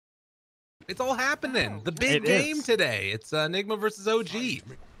It's all happening. The big game today. It's NIGMA versus OG.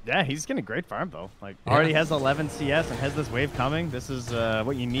 Yeah, he's getting a great farm though. Like already has 11 CS and has this wave coming. This is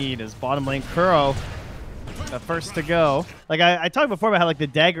what you need is bottom lane Kuro. First to go. Like I talked before about how like the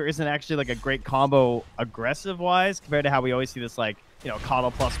dagger isn't actually like a great combo aggressive wise compared to how we always see this like, you know,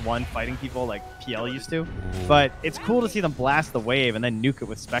 Coddle +1 fighting people like PL used to. But it's cool to see them blast the wave and then nuke it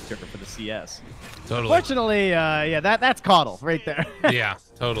with Spectre for the CS. Totally. Fortunately, yeah, that's Coddle right there. Yeah,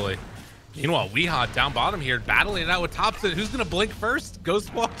 totally. Meanwhile, Weehaw down bottom here, battling it out with Thompson. Who's going to blink first?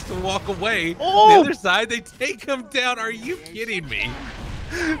 Ghost walks to walk away. Oh! The other side, they take him down. Are you kidding me?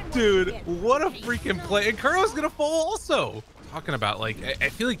 Dude, what a freaking play. And Kuro's going to fall also. Talking about, like, I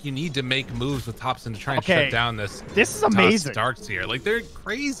feel like you need to make moves with Thompson to try and shut down this is amazing. Darks here. Like, they're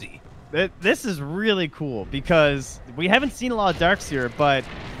crazy. This is really cool because we haven't seen a lot of Darks here, but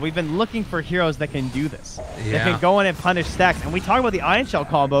we've been looking for heroes that can do this. Yeah. That can go in and punish stacks. And we talk about the Iron Shell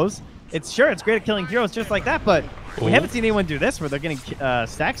combos. It's great at killing heroes just like that, but we haven't seen anyone do this where they're getting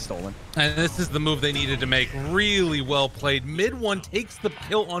stacks stolen. And this is the move they needed to make. Really well played. Mid one takes the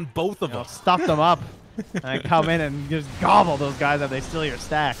kill on both of them. Stuff them up and come in and just gobble those guys if they steal your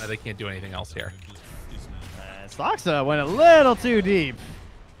stacks. They can't do anything else here. Sloxa went a little too deep.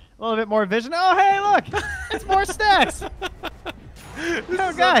 A little bit more vision. Oh, hey, look! It's more stacks! This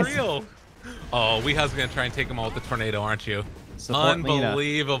is unreal. Oh, Weeha's going to try and take them all with the tornado, aren't you?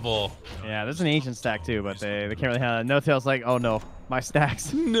 Unbelievable. Yeah, there's an ancient stack too, but they can't really handle it. No Tail's like, oh no, my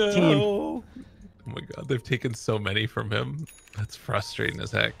stacks. No. Team. Oh my god, they've taken so many from him. That's frustrating as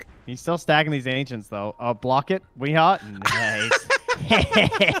heck. He's still stacking these ancients though. Block it. Weehaw. Nice.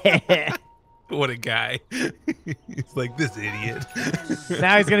 What a guy. He's like, this idiot.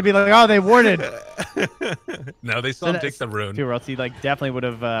 Now he's going to be like, oh, they warded. No, they saw him take the rune. Or else he like definitely would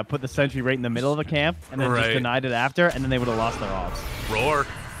have put the sentry right in the middle of the camp and then just denied it after, and then they would have lost their ops. Roar.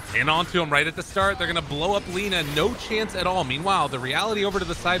 In onto him right at the start. They're going to blow up Lina. No chance at all. Meanwhile, the reality over to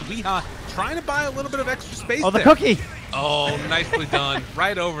the side. Weehaw trying to buy a little bit of extra space. Oh, the cookie. Oh, nicely done.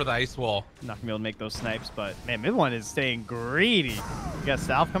 Right over the ice wall. Not going to be able to make those snipes, but man, mid one is staying greedy. You got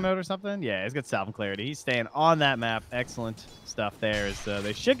Salve coming out or something? Yeah, he's got Salve and Clarity. He's staying on that map. Excellent stuff there.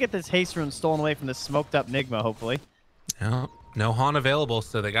 They should get this haste rune stolen away from the smoked up NIGMA, hopefully. Yeah, no Han available,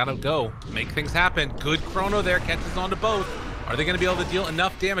 so they got to go. Make things happen. Good chrono there. Catches on to both. Are they going to be able to deal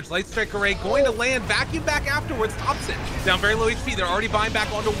enough damage? Light Strike Array going to land. Vacuum back afterwards. Thompson down very low HP. They're already buying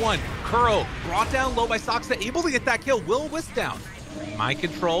back onto one. Kuro brought down low by Sloxa. Able to get that kill. Will Wisp down. Mind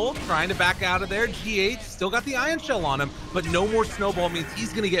Control trying to back out of there. GH still got the Iron Shell on him, but no more Snowball means he's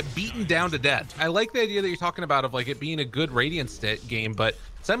going to get beaten down to death. I like the idea that you're talking about of like it being a good Radiant game, but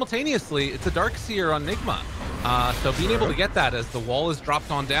simultaneously it's a Darkseer on NIGMA. So being able to get that as the wall is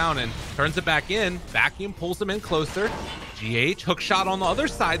dropped on down and turns it back in, Vacuum pulls him in closer. GH, hook shot on the other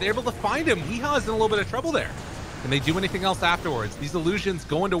side. They're able to find him. Weehaw is in a little bit of trouble there. Can they do anything else afterwards? These illusions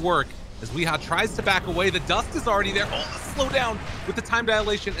going to work as Weehaw tries to back away. The dust is already there. Oh, slow down with the time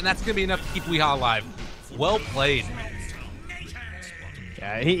dilation, and that's going to be enough to keep Weehaw alive. Well played.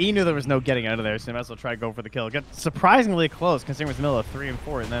 Yeah, he knew there was no getting out of there, so he might as well try to go for the kill. Got surprisingly close, considering it was the middle of 3 and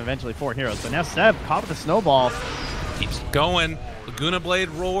 4, and then eventually 4 heroes. So now Seb caught with the snowball. Keeps going. Laguna Blade,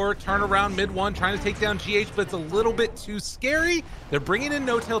 Roar, turn around mid one, trying to take down GH, but it's a little bit too scary. They're bringing in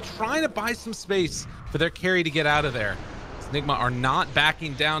No Tail, trying to buy some space for their carry to get out of there. NIGMA are not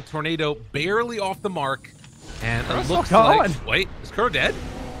backing down. Tornado barely off the mark. And it looks like... Wait, is Kuro dead?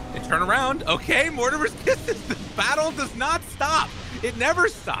 They turn around. Okay, Mortimer's Kisses. The battle does not stop. It never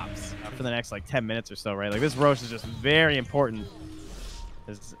stops. For the next, like, 10 minutes or so, right? Like, this Roche is just very important.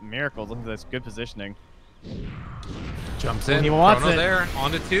 This Miracle, look at this good positioning. Jumps in. He wants it. There.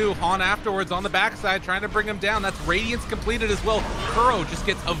 On to 2. Han afterwards on the backside, trying to bring him down. That's Radiance completed as well. Kuro just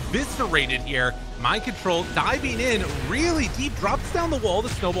gets eviscerated here. Mind Control diving in really deep. Drops down the wall. The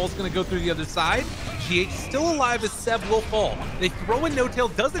snowball's going to go through the other side. GH still alive as Seb will fall. They throw in No Tail.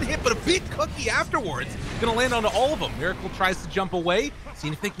 Doesn't hit, but a big cookie afterwards. Going to land onto all of them. Miracle tries to jump away.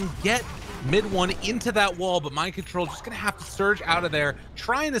 Seeing if they can get mid one into that wall, but Mind Control just gonna have to surge out of there,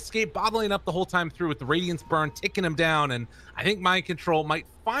 try and escape, bottling up the whole time through with the Radiance Burn, ticking him down, and I think Mind Control might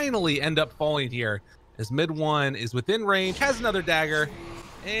finally end up falling here as mid one is within range, has another dagger,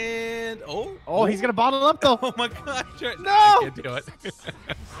 and he's gonna bottle up though. Oh my god, no! I can't do it.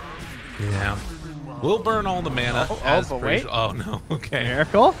 Yeah. We'll burn all the mana. But wait. Oh no, okay.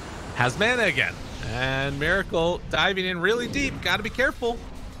 Miracle? Has mana again. And Miracle diving in really deep, gotta be careful.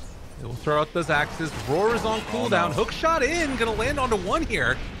 We'll throw out those axes. Roar is on cooldown. Hook shot in. Gonna land onto one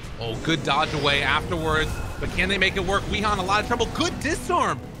here. Oh, good dodge away afterwards. But can they make it work? Weehaw in a lot of trouble. Good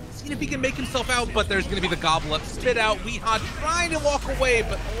disarm. seeing if he can make himself out, but there's going to be the goblet spit out. Weehaw trying to walk away,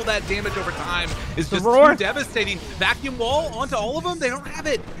 but all that damage over time is just too devastating. Vacuum wall onto all of them. They don't have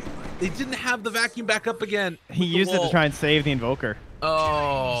it. They didn't have the vacuum back up again. He used it to try and save the Invoker.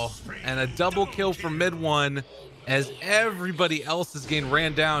 Oh, and a double kill for mid one as everybody else is getting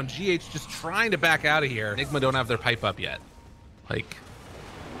ran down. GH just trying to back out of here. NIGMA don't have their pipe up yet. Like,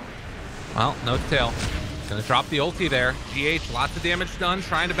 well, no tail. Gonna drop the ulti there. GH, lots of damage done,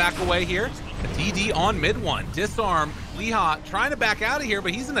 trying to back away here. A DD on mid one. Disarm. Weehaw trying to back out of here,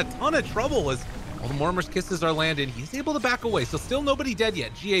 but he's in a ton of trouble as all the Mortimer's kisses are landing. He's able to back away, so still nobody dead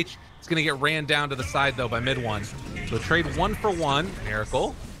yet. GH is gonna get ran down to the side though by mid one. So trade 1-for-1.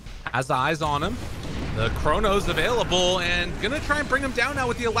 Lyrical has eyes on him. The Chrono's available and gonna try and bring him down now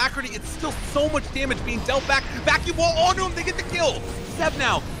with the Alacrity. It's still so much damage being dealt back. Vacuum wall onto him, they get the kill. Seb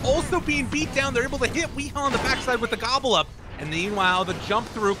now also being beat down. They're able to hit Weehaw on the backside with the gobble up. And meanwhile, the jump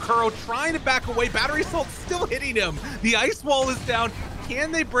through, Kuro trying to back away. Battery Assault still hitting him. The ice wall is down.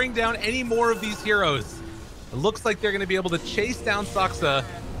 Can they bring down any more of these heroes? It looks like they're gonna be able to chase down Saksa,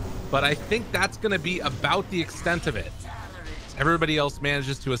 but I think that's gonna be about the extent of it. Everybody else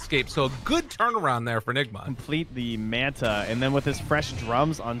manages to escape. So a good turnaround there for NIGMA. Complete the Manta, and then with his fresh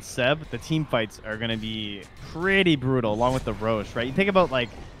drums on Seb, the team fights are going to be pretty brutal along with the Roche, right? You think about like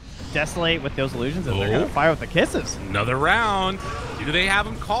Desolate with those illusions, and they're going to fire with the kisses. Another round. Do they have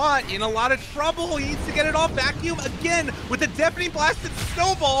him caught in a lot of trouble? He needs to get it off. Vacuum again with a deafening blasted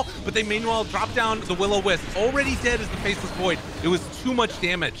snowball, but they meanwhile drop down the Will-O-Wisp. Already dead as the Faceless Void. It was too much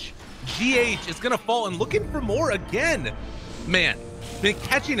damage. GH is going to fall and looking for more again. Man, been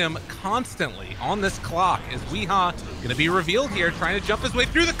catching him constantly on this clock. Is Weehaw gonna be revealed here, trying to jump his way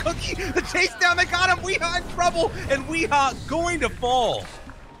through the cookie? The chase down, they got him. Weehaw in trouble, and Weehaw going to fall.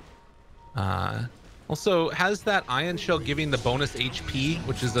 Also, has that Ion Shell giving the bonus HP,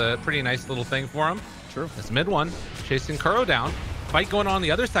 which is a pretty nice little thing for him. True. This mid one, chasing Kuro down. Fight going on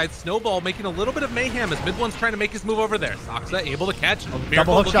the other side. Snowball making a little bit of mayhem as mid one's trying to make his move over there. Saksa able to catch.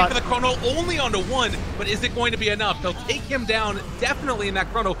 Miracle looking for the Chrono only onto one, but is it going to be enough? They'll take him down definitely in that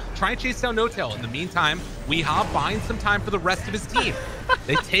Chrono. Try and chase down No-Tail. In the meantime, Weehaw buying some time for the rest of his team.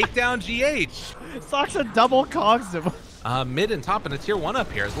 They take down GH. Saksa double cogs him. Mid and top in a tier 1 up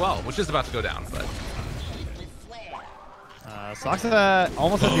here as well, which is about to go down. But Saksa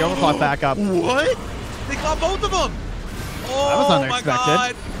almost has the overclock back up. What? They got both of them. Oh my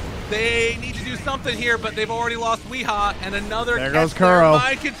God. They need to do something here, but they've already lost Weehaw, and another there goes Kuro.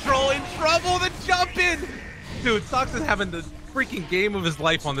 Mind control in trouble. The jump in. Dude, Sox is having the freaking game of his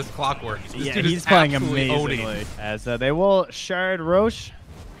life on this clockwork. This dude he's playing amazingly. As they will shard Roche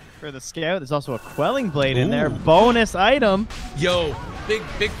for the scout. There's also a quelling blade in there. Bonus item. Yo, big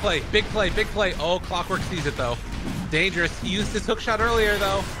play, big play, big play. Oh, Clockwork sees it though. Dangerous. He used his hook shot earlier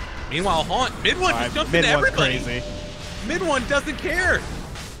though. Meanwhile, Haunt, mid one just jumps into everybody. Crazy. Mid one doesn't care.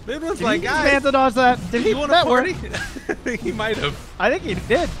 Mid one's like, guys, dodge that. Did he want to party? I think he might have. I think he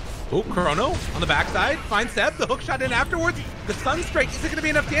did. Oh, Chrono on the backside. Finds Seb. The hook shot in afterwards. The Sunstrike. Is it going to be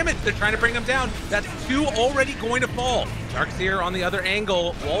enough damage? They're trying to bring him down. That's 2 already going to fall. Darkseer on the other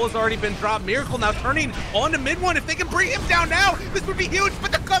angle. Wall has already been dropped. Miracle now turning on to mid one. If they can bring him down now, this would be huge.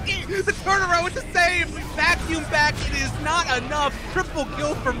 But the cookie, the turnaround with the save. Vacuum back. It is not enough. Triple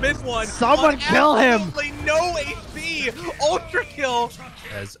kill for mid one. Someone kill him. Absolutely no HP. Ultra kill.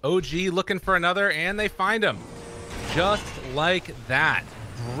 As OG looking for another, and they find him. Just like that.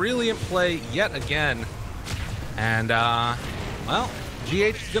 Brilliant play yet again. And, well,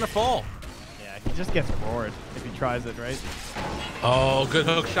 GH is going to fall. Yeah, he just gets roared if he tries it, right? Oh, good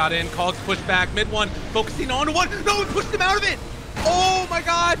hook shot in. Cogs push back. Mid one focusing on one. No, he pushed him out of it. Oh, my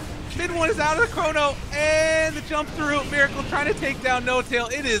God. Mid one is out of the Chrono. And the jump through. Miracle trying to take down No-Tail.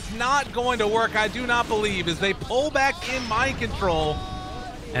 It is not going to work, I do not believe, as they pull back in mind control.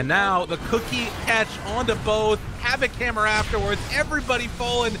 And now the cookie catch onto both. Havoc Hammer afterwards. Everybody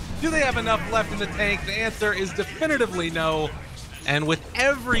falling. Do they have enough left in the tank? The answer is definitively no. And with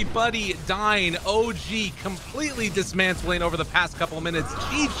everybody dying, OG completely dismantling over the past couple of minutes,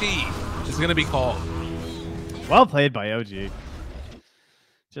 GG is going to be called. Well played by OG.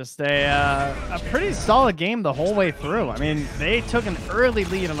 Just a pretty solid game the whole way through. I mean, they took an early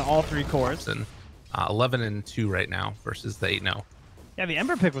lead on all 3 cores. 11-2 right now versus the 8-0. Yeah, the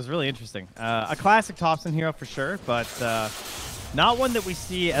Ember pick was really interesting. A classic Thompson hero for sure, but not one that we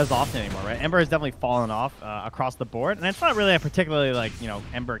see as often anymore, right? Ember has definitely fallen off across the board, and it's not really a particularly, like, you know,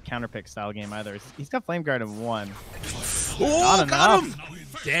 Ember counterpick style game either. He's got Flame Guard in 1. Oh, got him!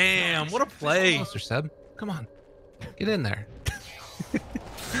 Damn, what a play. Mr. Seb, come on. Get in there.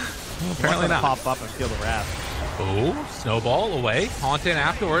 Apparently not. Pop up and feel the wrath. Oh, snowball away. Haunt in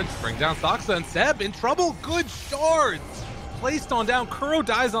afterwards. Bring down Soxa and Seb in trouble. Good shards. Placed on down. Kuro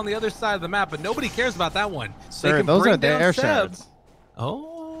dies on the other side of the map, but nobody cares about that one. Sir, those are their shards.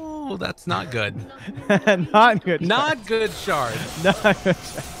 Oh, that's not good. Not good. Not good shards. Not good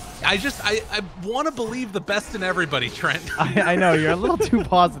shards. I want to believe the best in everybody, Trent. I know, you're a little too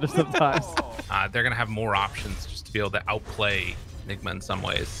positive sometimes. They're going to have more options just to be able to outplay NIGMA in some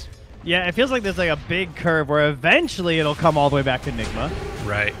ways. Yeah, it feels like there's like a big curve where eventually it'll come all the way back to NIGMA.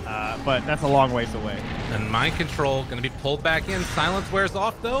 Right. But that's a long ways away. And mind control going to be pulled back in. Silence wears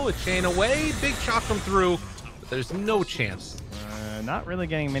off, though. A chain away. Big shock from through. But there's no chance. Not really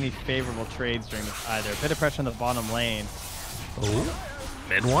getting many favorable trades during this either. A bit of pressure on the bottom lane. Oh.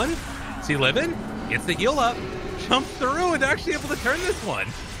 Mid one. Is he living? Gets the heal up. Jumps through and actually able to turn this one.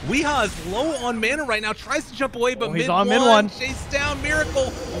 Weeha is low on mana right now. Tries to jump away, but he's on mid one. Chase down.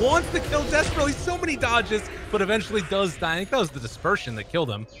 Miracle wants to kill desperately. So many dodges, but eventually does die. I think that was the dispersion that killed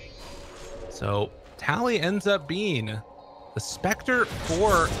him. So Tally ends up being the Spectre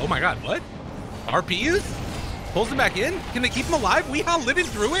for... Oh my god, what? RPUs? Pulls him back in. Can they keep him alive? Weeha living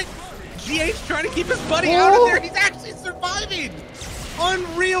through it. GH trying to keep his buddy out of there. He's actually surviving.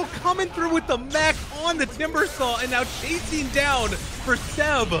 Unreal, coming through with the mech on the timber saw and now chasing down for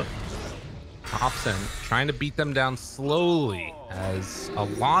Seb. Thompson trying to beat them down slowly as a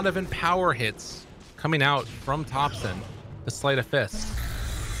lot of empower hits coming out from Thompson to sleight of fist.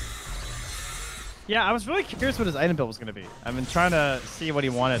 Yeah, I was really curious what his item build was going to be. I've been trying to see what he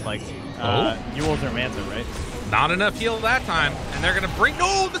wanted, like Ewell's or Manta, right? Not enough heal that time, and they're going to bring...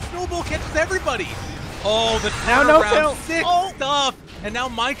 Oh, the snowball catches everybody. Oh, the turnaround, sick stuff. And now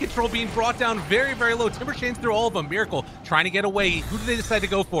mind control being brought down very, very low. Timber chains through all of them. Miracle trying to get away. Who do they decide to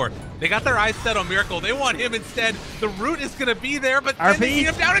go for? They got their eyes set on Miracle. They want him instead. The root is going to be there, but then they need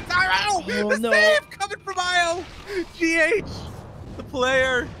him down in time. Oh, the save coming from IO. GH, the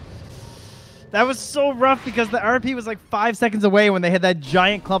player. That was so rough because the RP was like 5 seconds away when they had that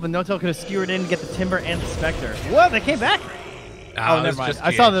giant clump and Notel could have skewered in to get the Timber and the Spectre. Whoa, they came back. Oh, never mind.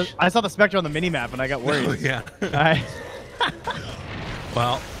 I saw the Spectre on the minimap and I got worried. Oh, yeah. All right.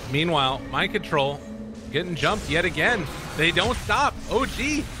 Well, meanwhile, mind control getting jumped yet again. They don't stop.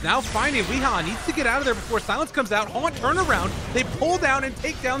 OG now finding Weeha. Needs to get out of there before Silence comes out. Haunt turnaround. They pull down and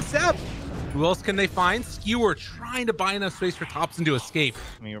take down Seb. Who else can they find? Skewer trying to buy enough space for Thompson to escape.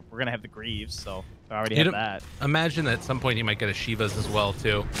 I mean, we're going to have the Greaves, so I already have that. Imagine that at some point you might get a Shivas as well,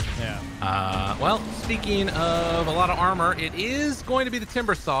 too. Yeah. Well, speaking of a lot of armor, it is going to be the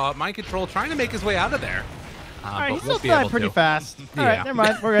Timber Saw. Mind control trying to make his way out of there. All right, he's still died pretty fast. All right, never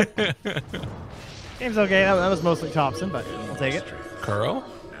mind. We're good. Game's okay. That was mostly Thompson, but we'll take it. Kuro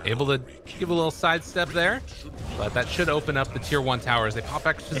able to give a little sidestep there, but that should open up the tier 1 towers. They pop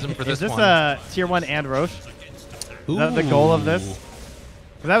exorcism for this one. Is this tier 1 and Roche? Is that the goal of this?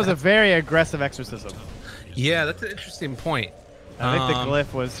 Because that was a very aggressive exorcism. Yeah, that's an interesting point. I think the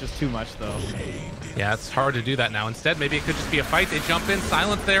glyph was just too much, though. Yeah, it's hard to do that now. Instead, maybe it could just be a fight. They jump in,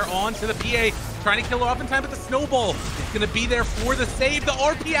 Silence there on to the PA, trying to kill her off in time, but the snowball is going to be there for the save. The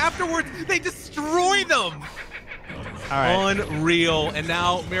RP afterwards, they destroy them. All right. Unreal. And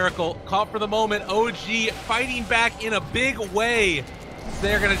now Miracle caught for the moment. OG fighting back in a big way.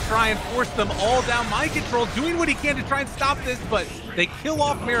 They're going to try and force them all down. Mind control doing what he can to try and stop this, but they kill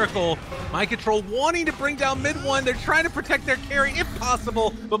off Miracle. Mind control wanting to bring down mid one. They're trying to protect their carry if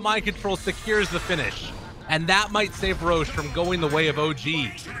possible, but mind control secures the finish. And that might save Roche from going the way of OG.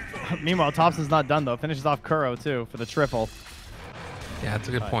 Meanwhile, Thompson's not done, though. Finishes off Kuro, too, for the triple. Yeah, that's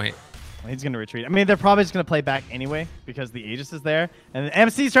a good point. He's going to retreat. I mean, they're probably just going to play back anyway because the Aegis is there. And the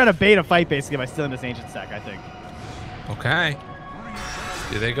MC's trying to bait a fight, basically, by stealing this Ancient stack, I think. Okay.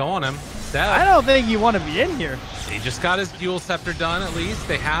 Do they go on him? Seb. I don't think you want to be in here. He just got his dual scepter done, at least.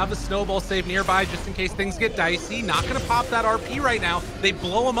 They have a snowball save nearby just in case things get dicey. Not going to pop that RP right now. They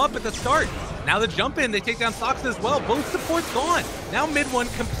blow him up at the start. Now the jump in, they take down Sox as well. Both supports gone. Now mid one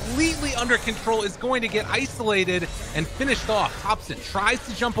completely under control is going to get isolated and finished off. Thompson tries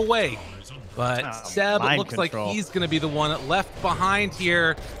to jump away, but Seb looks like he's going to be the one left behind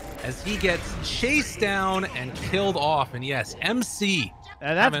here as he gets chased down and killed off. And yes, MC.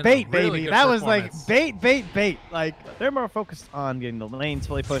 That's bait, baby. That was like bait, bait, bait. Like, they're more focused on getting the lanes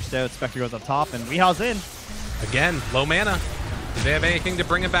fully pushed out. Spectre goes up top, and Weeha's in. Again, low mana. Do they have anything to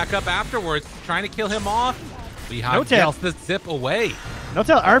bring him back up afterwards? Trying to kill him off. Weeha gets the zip away.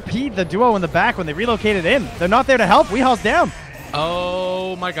 Notel RP'd the duo in the back when they relocated in. They're not there to help. Weeha's down.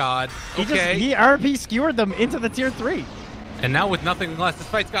 Oh, my God. Okay. He RP skewered them into the tier 3. And now with nothing less, this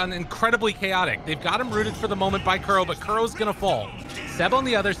fight's gotten incredibly chaotic. They've got him rooted for the moment by Kuro, but Kuro's going to fall. Seb on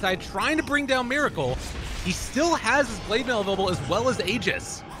the other side trying to bring down Miracle. he still has his Blade Mail available as well as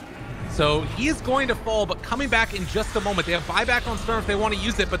Aegis. So he is going to fall, but coming back in just a moment. They have buyback on Storm if they want to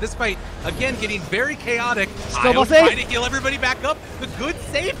use it, but this fight, again, getting very chaotic. Io trying to heal everybody back up. The good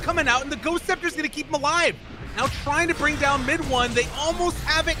save coming out, and the Ghost Scepter is going to keep him alive. Now trying to bring down mid one. They almost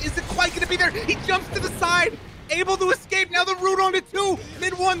have it. Isn't quite going to be there. He jumps to the side, able to escape. Now the root onto 2.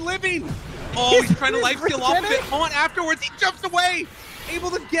 Mid one living. Oh, he's trying to life steal off of it. Haunt afterwards. He jumps away.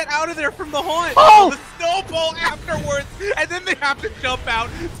 Able to get out of there from the Haunt. Oh! The snowball afterwards, and then they have to jump out.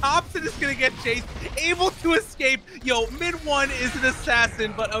 Thompson is going to get chased, able to escape. Yo, mid one is an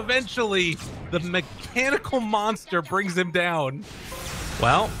assassin, but eventually the mechanical monster brings him down.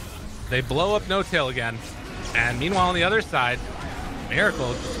 Well, they blow up No Tail again, and meanwhile on the other side,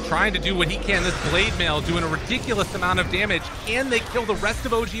 Lyrical just trying to do what he can. This Blade Mail doing a ridiculous amount of damage. Can they kill the rest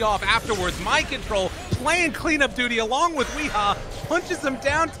of OG off afterwards? Mind Control playing cleanup duty along with Weeha. Punches him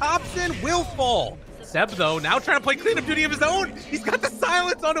down. Thompson will fall. Seb, though, now trying to play cleanup duty of his own. He's got the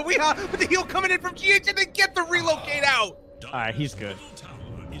silence onto Weeha, but the heal coming in from GH, and they get the relocate out. All right, he's good.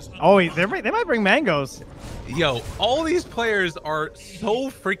 Oh, they might bring mangoes. Yo, all these players are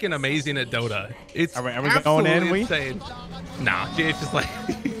so freaking amazing at Dota. It's are we going in? Insane. Nah, GH is like,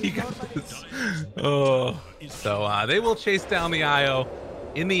 you got this. Oh, so they will chase down the IO.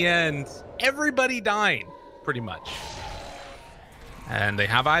 In the end, everybody dying, pretty much. And they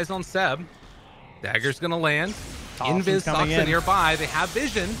have eyes on Seb. Dagger's gonna land. Invis Soxa nearby. They have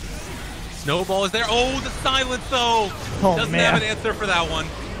vision. Snowball is there. Oh, the silence though. Doesn't have an answer for that one.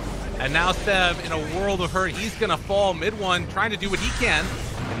 And now Seb in a world of hurt. He's gonna fall mid one, trying to do what he can.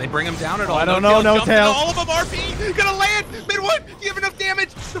 And they bring him down at all. I don't know, No Tail. All of them RP. Gonna land mid one. Do you have enough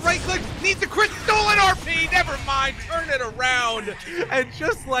damage? The right click needs a crit. Stolen RP. Never mind. Turn it around. And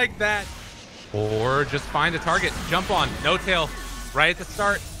just like that. Or just find a target. Jump on. No Tail. Right at the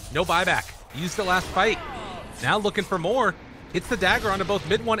start. No buyback. Used the last fight. Now looking for more. Hits the dagger onto both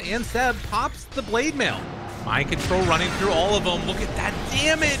mid one and Seb. Pops the Blade Mail. Mind Control running through all of them. Look at that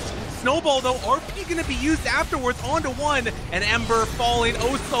damage. Snowball, though, RP going to be used afterwards onto one, and Ember falling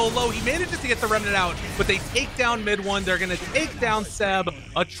oh so low. He manages to get the remnant out, but they take down mid one. They're going to take down Seb.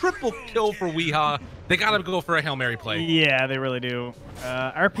 A triple kill for Weeha. They got to go for a Hail Mary play. Yeah, they really do.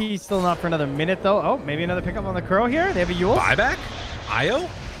 RP still not for another minute, though. Oh, maybe another pickup on the Kuro here. They have a Yule. Buyback? Io?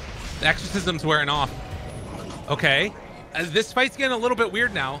 The Exorcism's wearing off. Okay. This fight's getting a little bit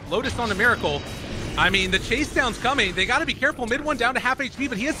weird now. Lotus on the Miracle. I mean, the chase down's coming. They got to be careful. Mid one down to half HP,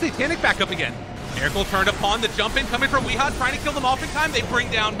 but he has Satanic back up again. Miracle turned upon the jump in coming from Weeha, trying to kill them off in time. They bring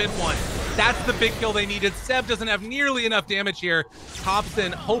down mid one. That's the big kill they needed. Seb doesn't have nearly enough damage here.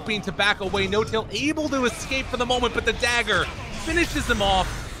 Thompson hoping to back away. No Tail able to escape for the moment, but the dagger finishes him off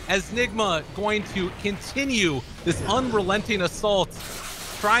as NIGMA going to continue this unrelenting assault.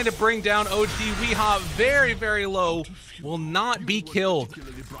 Trying to bring down OG. Weeha very, very low. Will not be killed.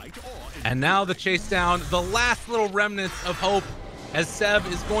 And now the chase down, the last little remnants of hope as Seb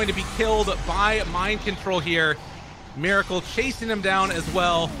is going to be killed by Mind Control here. Miracle chasing him down as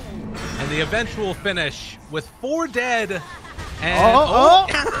well. And the eventual finish with 4 dead. And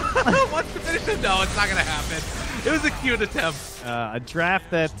wants to finish him? No, it's not going to happen. It was a cute attempt. A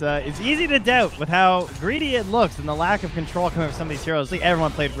draft that is easy to doubt with how greedy it looks and the lack of control coming from some of these heroes. I think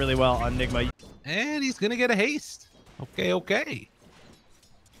everyone played really well on NIGMA. And he's going to get a haste. Okay, okay.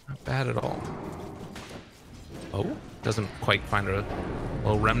 Not bad at all. Oh, doesn't quite find a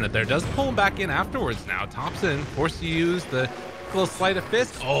little remnant there. Does pull him back in afterwards now. Thompson forced to use the little sleight of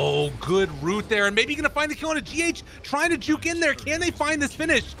fist. Oh, good root there. And maybe going to find the kill on a GH. Trying to juke in there. Can they find this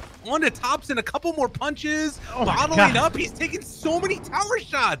finish? On to Thompson. A couple more punches. Bottling up. He's taking so many tower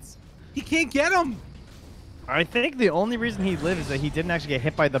shots. He can't get him. I think the only reason he lived is that he didn't actually get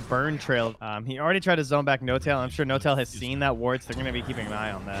hit by the burn trail. He already tried to zone back No Tail. I'm sure No Tail has seen that ward, so they're going to be keeping an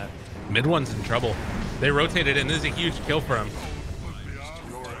eye on that. Mid one's in trouble. They rotated in. This is a huge kill for him.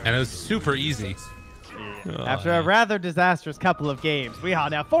 And it was super easy. Yeah. After a rather disastrous couple of games,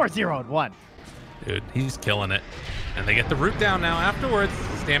 Weeha now 4-0-1. Dude, he's killing it. And they get the root down now afterwards.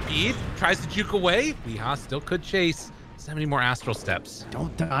 Stampede tries to juke away. Weeha still could chase. 70 more astral steps.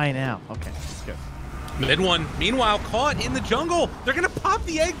 Don't die now. Okay, that's good. Mid one, meanwhile, caught in the jungle. They're going to pop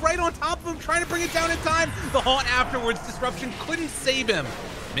the egg right on top of him, trying to bring it down in time. The haunt afterwards, Disruption couldn't save him.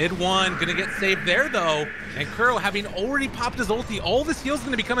 Mid one, going to get saved there, though. And Kuro, having already popped his ulti, all this heal's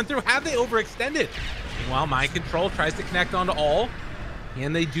going to be coming through. Have they overextended? Meanwhile, Mind Control tries to connect onto all.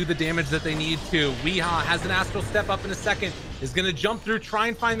 Can they do the damage that they need to? Weeha has an astral step up in a second. Is going to jump through, try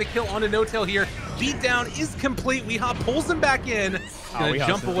and find the kill onto No Tail here. Beatdown is complete. Weeha pulls him back in. Going to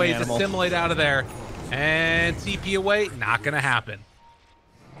jump away to assimilate out of there. And TP away, not going to happen.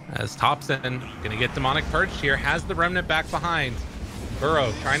 As Thompson gonna get demonic perched here, has the remnant back behind.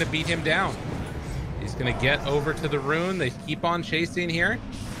 Burrow trying to beat him down. He's gonna get over to the rune. They keep on chasing here.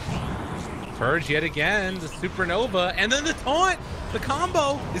 Purge yet again, the supernova, and then the taunt, the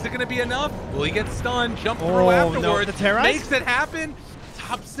combo. Is it gonna be enough? Will he get stunned? Jump through afterwards. No, the terrorize makes it happen.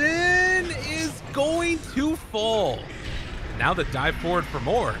 Thompson is going to fall. Now the dive forward for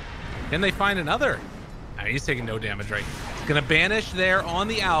more. Can they find another? He's taking no damage, right? He's gonna banish there on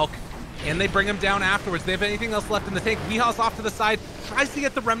the Alk, and they bring him down afterwards. They have anything else left in the tank. Weeha's off to the side, tries to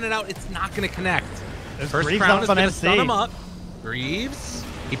get the remnant out. It's not gonna connect. First Greaves Crown is gonna MC. stun him up. Greaves,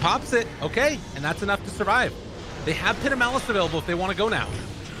 he pops it. Okay, and that's enough to survive. They have Pit of Malice available if they want to go now.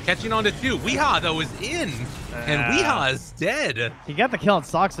 Catching on to 2. Weeha, though, is in, and Weeha is dead. He got the kill on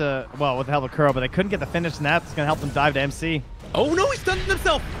Soxa, well, with the help of Kuro, but they couldn't get the finish, and that's going to help them dive to MC. Oh, no, he stunned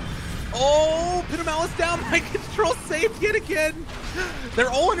himself. Oh, Pit of Malice down. My control saved yet again.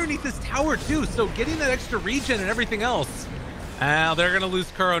 They're all underneath this tower, too, so getting that extra regen and everything else. They're going to lose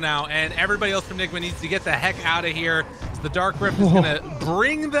Kuro now, and everybody else from NIGMA needs to get the heck out of here. So the Dark Rift is going to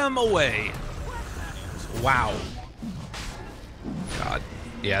bring them away. Wow. God.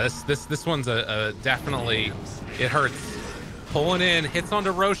 Yeah, this one's a definitely, it hurts. Pulling in, hits onto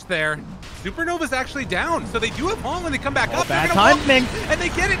Roche there. Supernova's actually down, so they do have Haunt when they come back up. Bad timing. And they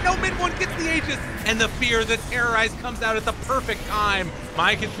get it. No, mid one gets the Aegis. And the fear, the terrorize comes out at the perfect time.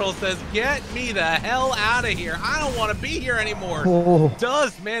 My control says, get me the hell out of here. I don't want to be here anymore.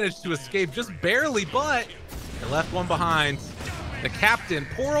 Does manage to escape just barely, but they left one behind. The captain,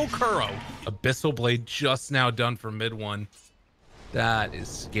 poor old Kuro. Abyssal Blade just now done for mid one. That is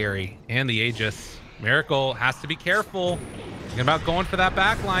scary. And the Aegis. Miracle has to be careful. Thinking about going for that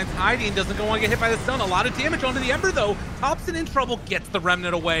backline. Hiding, doesn't want to get hit by the stun. A lot of damage onto the Ember, though. Thompson in trouble, gets the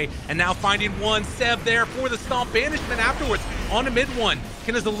remnant away. And now finding one. Seb there for the stomp. Banishment afterwards. On to mid one.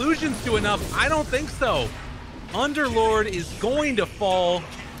 Can his illusions do enough? I don't think so. Underlord is going to fall.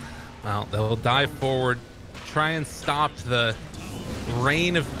 Well, they'll dive forward. Try and stop the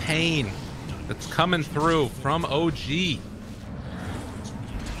rain of pain that's coming through from OG.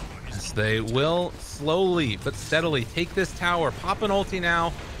 They will slowly but steadily take this tower. Pop an ulti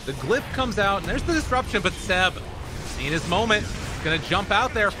now. The glyph comes out, and there's the disruption, but Seb, seeing his moment, gonna jump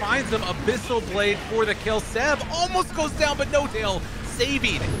out there, finds him. Abyssal Blade for the kill. Seb almost goes down, but no tail,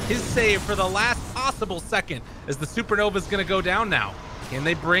 saving his save for the last possible second as the supernova is gonna go down now. Can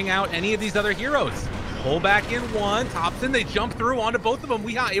they bring out any of these other heroes? Pull back in one. Thompson, they jump through onto both of them.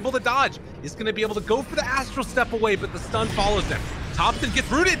 Weeha able to dodge. Is going to be able to go for the astral step away, but the stun follows him. Thompson gets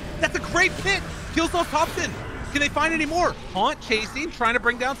rooted. That's a great pit. Kills off Thompson. Can they find any more? Haunt chasing, trying to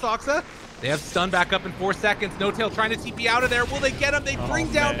bring down Soxa. They have stun back up in 4 seconds. No Tail trying to TP out of there. Will they get him? They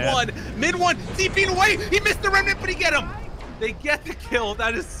bring down one. Mid one, TPing away. He missed the remnant, but he get him. They get the kill.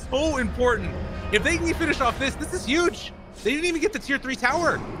 That is so important. If they can finish off this is huge. They didn't even get the tier 3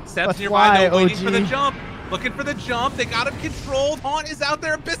 tower. Seb's nearby, though, waiting for the jump. Looking for the jump. They got him controlled. Haunt is out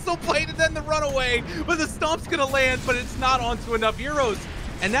there. Abyssal Blade, and then the runaway. But the stomp's going to land, but it's not onto enough heroes.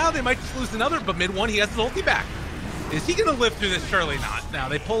 And now they might just lose another, but mid one, he has his ulti back. Is he going to live through this? Surely not. Now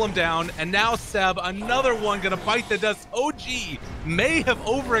they pull him down, and now Seb, another one going to bite the dust. OG may have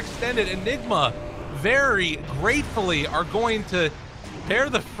overextended. Enigma very gratefully are going to bear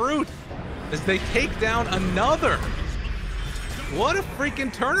the fruit as they take down another. What a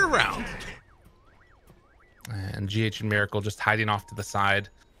freaking turnaround. And GH and Miracle just hiding off to the side.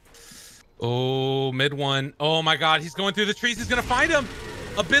 Oh, mid one. Oh my God, he's going through the trees. He's gonna find him.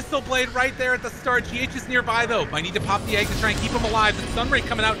 Abyssal Blade right there at the start. GH is nearby though. Might need to pop the egg to try and keep him alive. The Sunray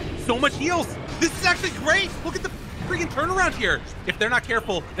coming out. So much heals. This is actually great. Look at the freaking turnaround here. If they're not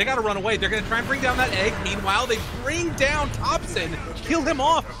careful, they gotta run away. They're gonna try and bring down that egg. Meanwhile, they bring down Thompson, kill him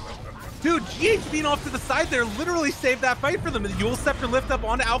off. Dude, GH being off to the side there literally saved that fight for them. The Yule Scepter lift up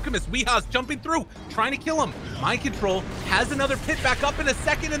onto Alchemist. Weeha's jumping through, trying to kill him. Mind Control has another pit back up in a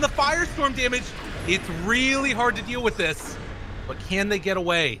second, and the Firestorm damage. It's really hard to deal with this, but can they get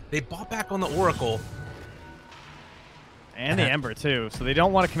away? They bought back on the Oracle. And the Ember too, so they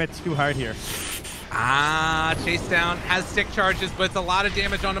don't want to commit too hard here. Chase down, has stick charges, but it's a lot of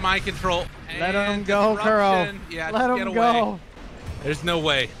damage onto Mind Control. Let him go, Kuro. Yeah, let him go. There's no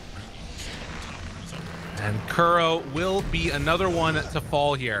way. And Kuro will be another one to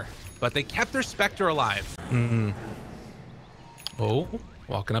fall here, but they kept their Spectre alive. Oh,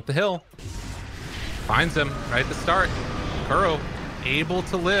 walking up the hill. Finds him right at the start. Kuro able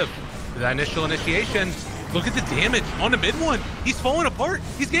to live through that initial initiation. Look at the damage on the mid one. He's falling apart.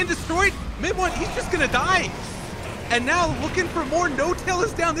 He's getting destroyed. Mid one, he's just gonna die. And now looking for more. No Tail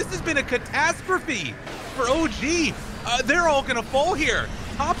is down. This has been a catastrophe for OG. They're all gonna fall here.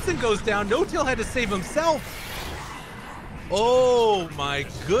 Thompson goes down. No-Tail had to save himself. Oh my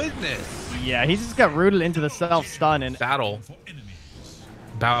goodness. Yeah, he just got rooted into the self-stun. And battle.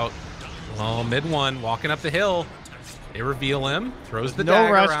 About, well, mid one, walking up the hill. They reveal him, throws the dagger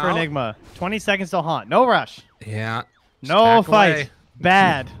no rush out. for Enigma. 20 seconds till Haunt. No rush. Yeah. No fight. Away.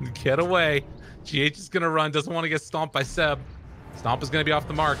 Bad. Get away. GH is going to run. Doesn't want to get stomped by Seb. Stomp is going to be off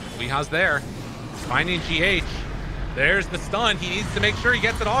the mark. Weeha's there. Finding GH. There's the stun. He needs to make sure he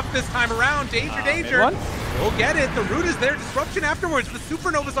gets it off this time around. Danger, danger. We'll get it. The root is there. Disruption afterwards. The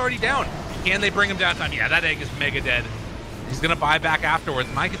Supernova's already down. Can they bring him down time? Yeah, that egg is mega dead. He's going to buy back afterwards.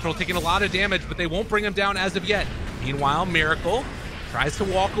 Mind Control taking a lot of damage, but they won't bring him down as of yet. Meanwhile, Miracle tries to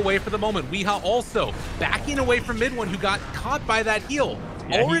walk away for the moment. Weeha also backing away from mid one, who got caught by that heal.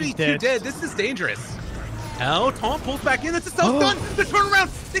 Yeah, already two dead. This is dangerous. Oh, Taunt pulls back in. That's a self-stun. The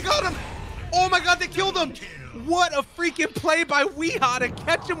turnaround. They got him. Oh my god, they killed him. What a freaking play by Weeha to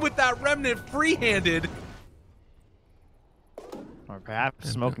catch him with that remnant free-handed. Or perhaps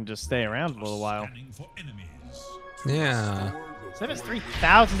Smoke can just stay around a little while. Yeah. Seb has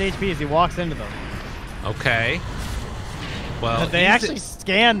 3,000 HP as he walks into them. Okay. Well, but they actually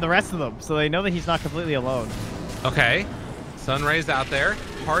scan the rest of them, so they know that he's not completely alone. Okay. Sunray's out there.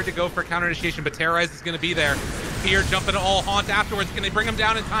 Hard to go for counter initiation, but Terrorize is going to be there. Fear jumping to all Haunt afterwards. Can they bring him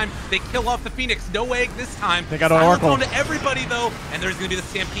down in time? They kill off the Phoenix. No egg this time. They got an Oracle. To everybody though, and there's going to be the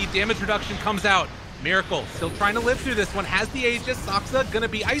Stampede. Damage reduction comes out. Miracle still trying to live through this one. Has the Aegis. Saksa going to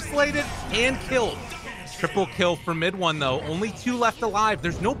be isolated and killed. Triple kill for mid one though. Only 2 left alive.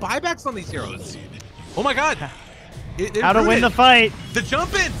 There's no buybacks on these heroes. Oh my god. How to win the fight. The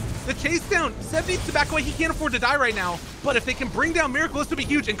jump in. The chase down. Seb needs to back away. He can't afford to die right now. But if they can bring down Miracle, this would be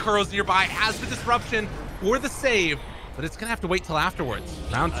huge. And Kuro's nearby, has the disruption for the save. But it's going to have to wait till afterwards.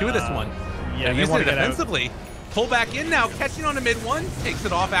 Round 2 of this one. Yeah, they want it defensively. Pull back in now. Catching on to mid one. Takes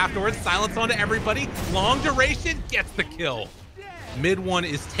it off afterwards. Silence onto everybody. Long duration. Gets the kill. Mid one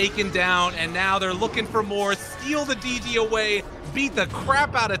is taken down. And now they're looking for more. Steal the DD away. Beat the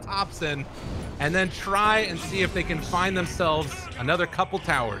crap out of Thompson. And then try and see if they can find themselves another couple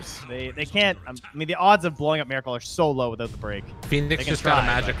towers. They can't. I mean, the odds of blowing up Miracle are so low without the break. Phoenix just got a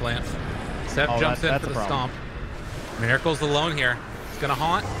magic lamp. Seb jumps in for the stomp. Miracle's alone here. He's going to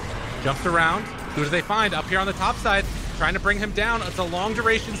Haunt. Jumps around. Who do they find? Up here on the top side. Trying to bring him down. It's a long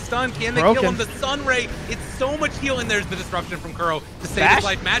duration stun. Can they kill him? The Sun Ray. It's so much heal. And there's the disruption from Kuro to save his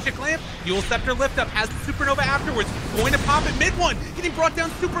life. Magic Lamp. Yule Scepter lift up. Has the Supernova afterwards. Going to pop it mid one. Getting brought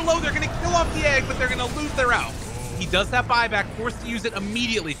down super low. They're going to kill off the egg, but they're going to lose their out. He does have buyback. Forced to use it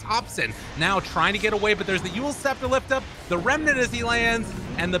immediately. Thompson now trying to get away, but there's the Yule Scepter lift up. The Remnant as he lands.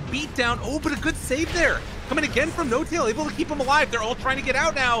 And the beatdown. Oh, but a good save there. Coming again from No-Tail, able to keep him alive. They're all trying to get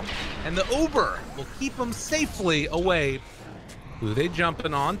out now. And the Uber will keep him safely away. Who they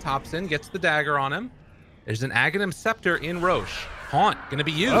jumping on? Thompson gets the dagger on him. There's an Aghanim Scepter in Roche. Haunt gonna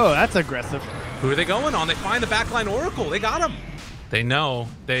be used. Oh, that's aggressive. Who are they going on? They find the backline Oracle. They got him. They know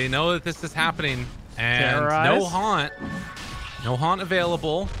that this is happening. And no Haunt. No Haunt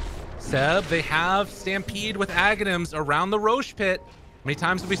available. Seb, they have Stampede with Aghanims around the Roche pit. How many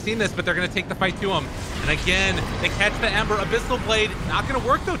times have we seen this? But they're going to take the fight to him. And again, they catch the Ember. Abyssal Blade, not going to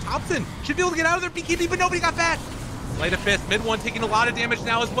work though. Thompson should be able to get out of there. BKB, but nobody got back. Light of Fist, mid one taking a lot of damage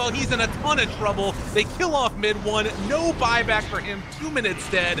now as well. He's in a ton of trouble. They kill off mid one. No buyback for him. 2 minutes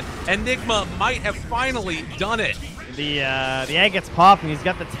dead. NIGMA might have finally done it. The egg gets popped, and he's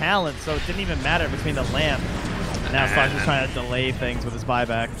got the talent, so it didn't even matter between the lamp. Now Fox is trying to delay things with his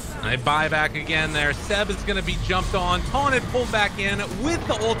buyback. A buyback again there. Seb is going to be jumped on. Taunted, pulled back in with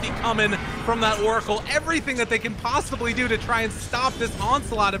the ulti coming from that Oracle. Everything that they can possibly do to try and stop this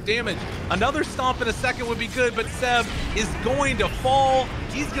onslaught of damage. Another stomp in a second would be good, but Seb is going to fall.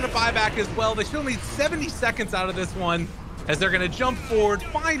 He's going to buy back as well. They still need 70 seconds out of this one as they're going to jump forward,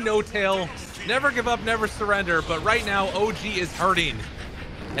 find No-Tail. Never give up, never surrender. But right now, OG is hurting,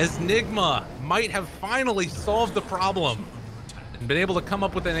 as NIGMA might have finally solved the problem and been able to come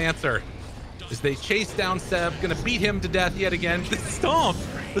up with an answer as they chase down Seb, gonna beat him to death yet again. The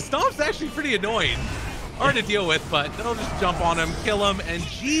stomp's actually pretty annoying. Hard to deal with, but they'll just jump on him, kill him, and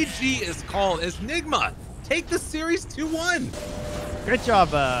GG is called as NIGMA take the series 2-1. Great job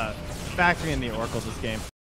factoring in the Oracles this game.